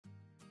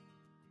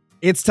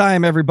It's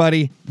time,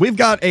 everybody. We've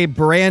got a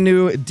brand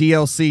new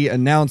DLC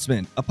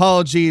announcement.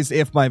 Apologies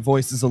if my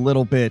voice is a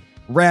little bit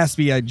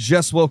raspy. I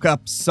just woke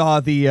up, saw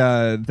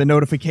the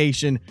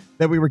notification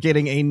that we were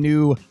getting a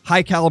new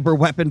high caliber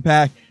weapon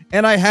pack,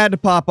 and I had to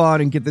pop on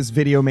and get this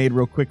video made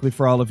real quickly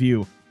for all of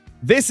you.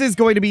 This is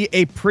going to be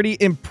a pretty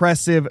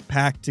impressive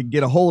pack to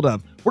get a hold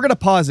of. We're going to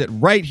pause it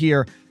right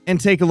here and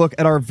take a look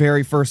at our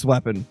very first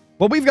weapon.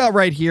 What we've got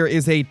right here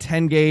is a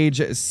 10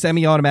 gauge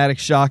semi-automatic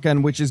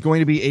shotgun, which is going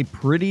to be a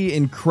pretty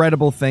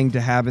incredible thing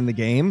to have in the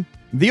game.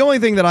 The only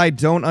thing that I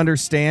don't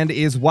understand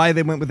is why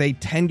they went with a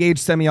 10 gauge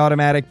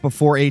semi-automatic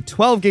before a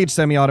 12 gauge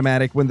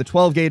semi-automatic when the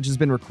 12 gauge has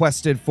been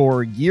requested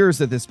for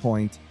years at this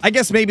point. I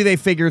guess maybe they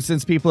figured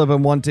since people have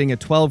been wanting a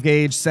 12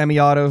 gauge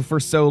semi-auto for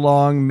so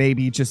long,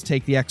 maybe just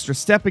take the extra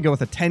step and go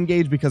with a 10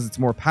 gauge because it's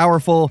more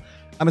powerful.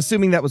 I'm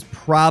assuming that was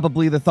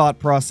probably the thought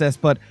process,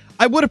 but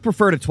I would have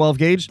preferred a 12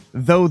 gauge,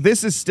 though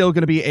this is still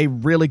going to be a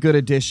really good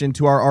addition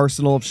to our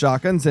arsenal of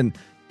shotguns, and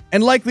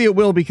likely it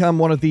will become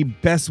one of the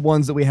best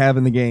ones that we have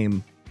in the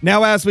game.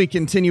 Now, as we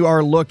continue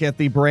our look at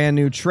the brand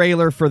new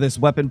trailer for this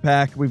weapon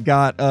pack, we've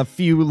got a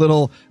few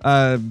little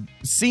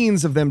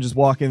scenes of them just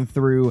walking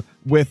through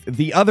with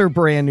the other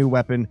brand new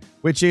weapon,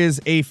 which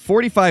is a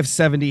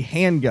 4570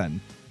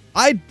 handgun.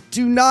 I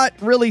do not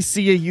really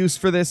see a use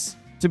for this,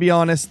 to be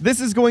honest.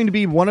 This is going to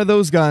be one of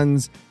those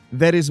guns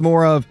that is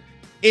more of,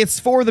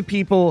 it's for the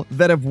people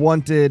that have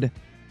wanted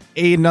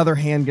another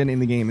handgun in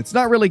the game. It's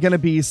not really going to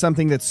be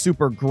something that's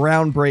super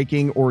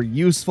groundbreaking or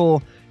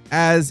useful,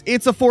 as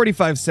it's a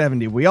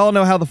 4570. We all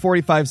know how the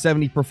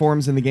 4570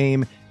 performs in the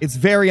game. It's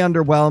very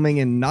underwhelming,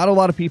 and not a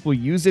lot of people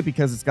use it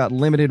because it's got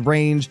limited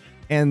range,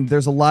 and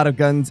there's a lot of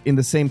guns in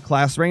the same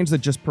class range that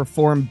just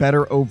perform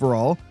better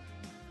overall.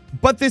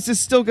 But this is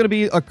still going to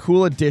be a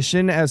cool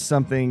addition as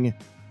something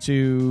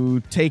to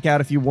take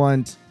out if you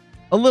want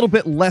a little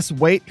bit less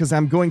weight, because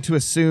I'm going to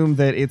assume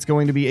that it's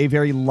going to be a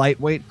very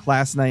lightweight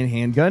Class 9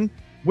 handgun,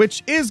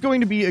 which is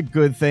going to be a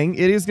good thing.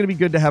 It is going to be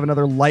good to have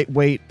another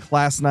lightweight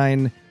Class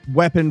 9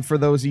 weapon for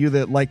those of you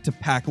that like to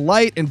pack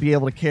light and be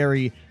able to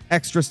carry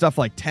extra stuff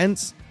like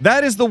tents.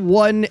 That is the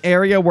one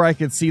area where I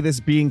could see this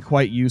being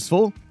quite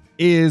useful,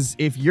 is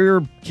if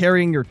you're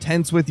carrying your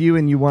tents with you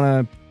and you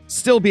want to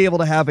still be able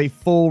to have a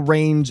full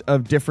range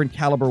of different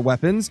caliber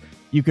weapons.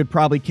 You could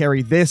probably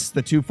carry this,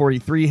 the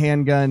 243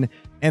 handgun,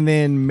 and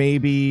then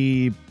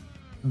maybe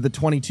the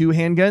 22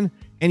 handgun,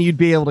 and you'd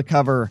be able to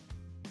cover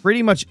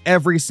pretty much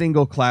every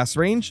single class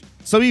range.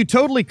 So you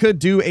totally could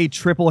do a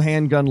triple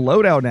handgun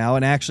loadout now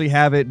and actually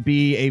have it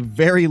be a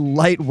very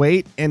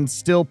lightweight and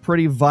still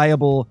pretty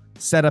viable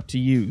setup to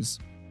use.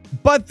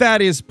 But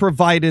that is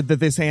provided that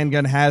this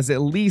handgun has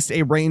at least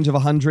a range of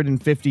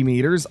 150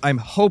 meters. I'm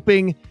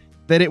hoping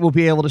that it will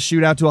be able to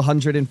shoot out to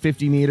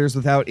 150 meters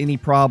without any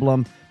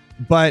problem,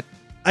 but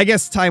I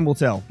guess time will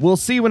tell. We'll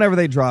see whenever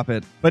they drop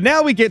it. But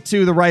now we get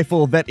to the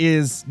rifle that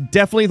is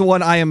definitely the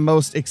one I am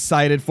most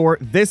excited for.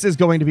 This is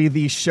going to be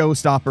the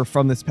showstopper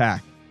from this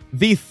pack.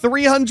 The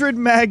 300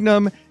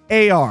 Magnum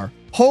AR.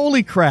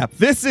 Holy crap.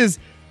 This is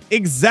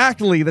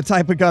exactly the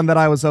type of gun that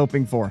I was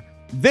hoping for.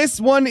 This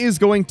one is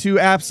going to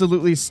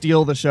absolutely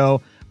steal the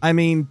show. I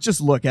mean,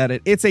 just look at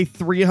it. It's a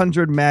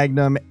 300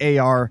 Magnum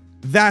AR.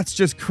 That's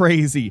just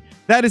crazy.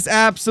 That is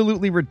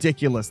absolutely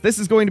ridiculous. This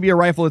is going to be a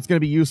rifle that's going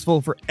to be useful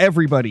for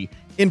everybody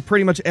in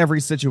pretty much every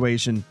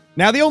situation.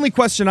 Now, the only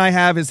question I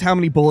have is how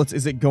many bullets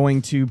is it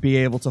going to be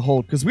able to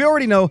hold? Because we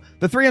already know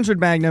the 300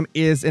 Magnum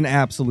is an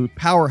absolute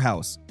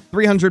powerhouse.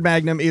 300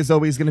 Magnum is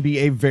always going to be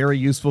a very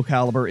useful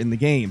caliber in the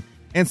game.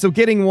 And so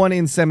getting one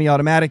in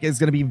semi-automatic is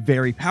going to be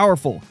very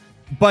powerful.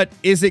 But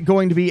is it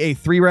going to be a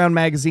 3-round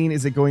magazine?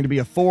 Is it going to be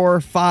a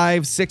 4,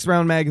 5,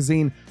 6-round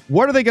magazine?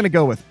 What are they going to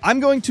go with? I'm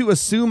going to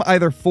assume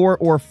either 4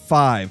 or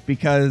 5,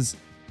 because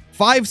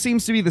 5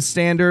 seems to be the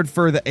standard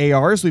for the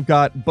ARs. We've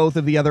got both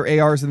of the other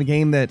ARs in the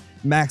game that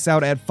max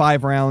out at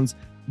 5 rounds.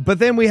 But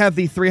then we have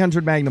the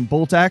 300 Magnum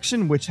bolt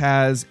action, which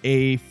has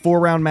a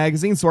 4-round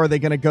magazine. So are they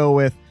going to go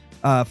with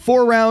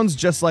 4 rounds,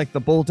 just like the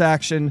bolt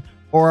action?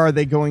 Or are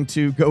they going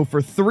to go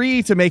for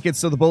 3 to make it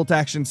so the bolt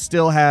action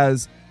still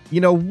has, you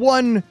know,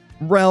 one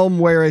realm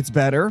where it's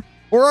better?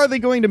 Or are they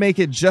going to make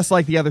it just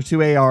like the other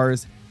 2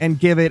 ARs and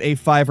give it a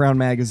 5-round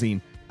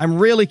magazine? I'm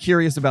really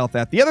curious about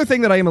that. The other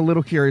thing that I am a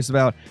little curious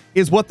about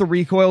is what the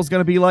recoil is going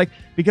to be like,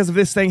 because if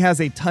this thing has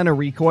a ton of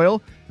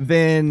recoil,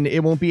 then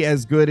it won't be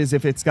as good as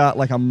if it's got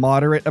like a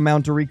moderate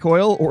amount of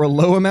recoil or a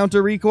low amount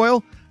of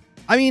recoil.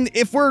 I mean,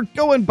 if we're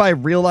going by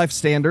real life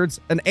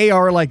standards, an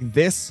AR like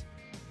this,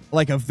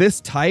 like of this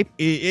type,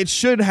 it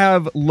should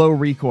have low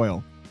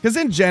recoil. Because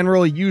in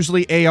general,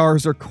 usually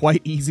ARs are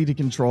quite easy to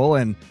control,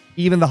 and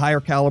even the higher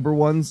caliber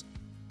ones,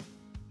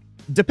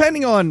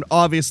 depending on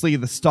obviously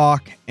the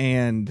stock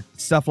and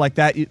stuff like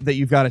that that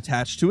you've got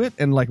attached to it,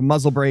 and like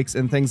muzzle brakes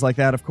and things like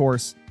that, of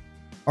course,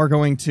 are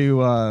going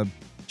to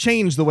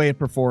change the way it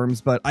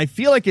performs. But I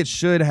feel like it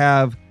should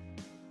have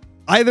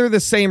either the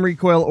same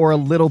recoil or a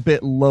little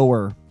bit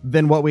lower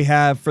than what we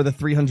have for the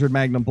 300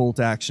 Magnum bolt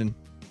action.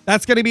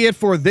 That's going to be it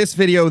for this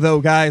video,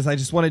 though, guys. I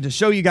just wanted to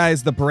show you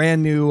guys the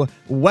brand new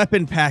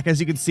weapon pack.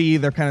 As you can see,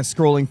 they're kind of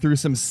scrolling through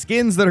some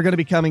skins that are going to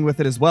be coming with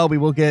it as well. We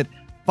will get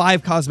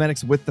 5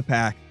 cosmetics with the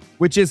pack,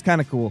 which is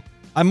kind of cool.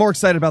 I'm more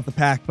excited about the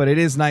pack, but it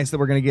is nice that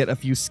we're going to get a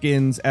few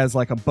skins as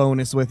like a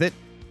bonus with it.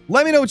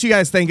 Let me know what you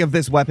guys think of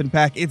this weapon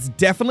pack. It's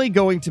definitely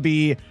going to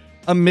be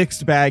a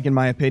mixed bag, in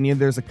my opinion.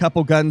 There's a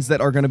couple guns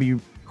that are going to be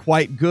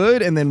quite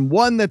good, and then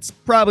one that's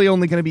probably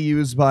only going to be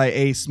used by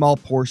a small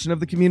portion of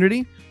the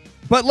community.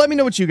 But let me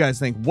know what you guys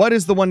think. What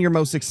is the one you're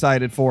most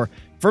excited for?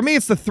 For me,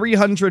 it's the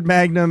 300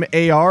 Magnum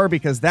AR,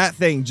 because that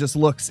thing just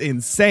looks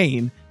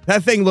insane.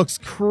 That thing looks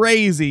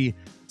crazy.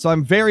 So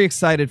I'm very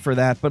excited for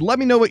that. But let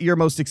me know what you're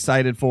most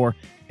excited for.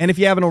 And if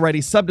you haven't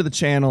already, sub to the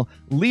channel,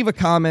 leave a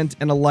comment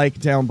and a like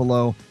down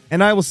below.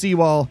 And I will see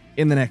you all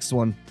in the next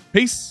one.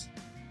 Peace.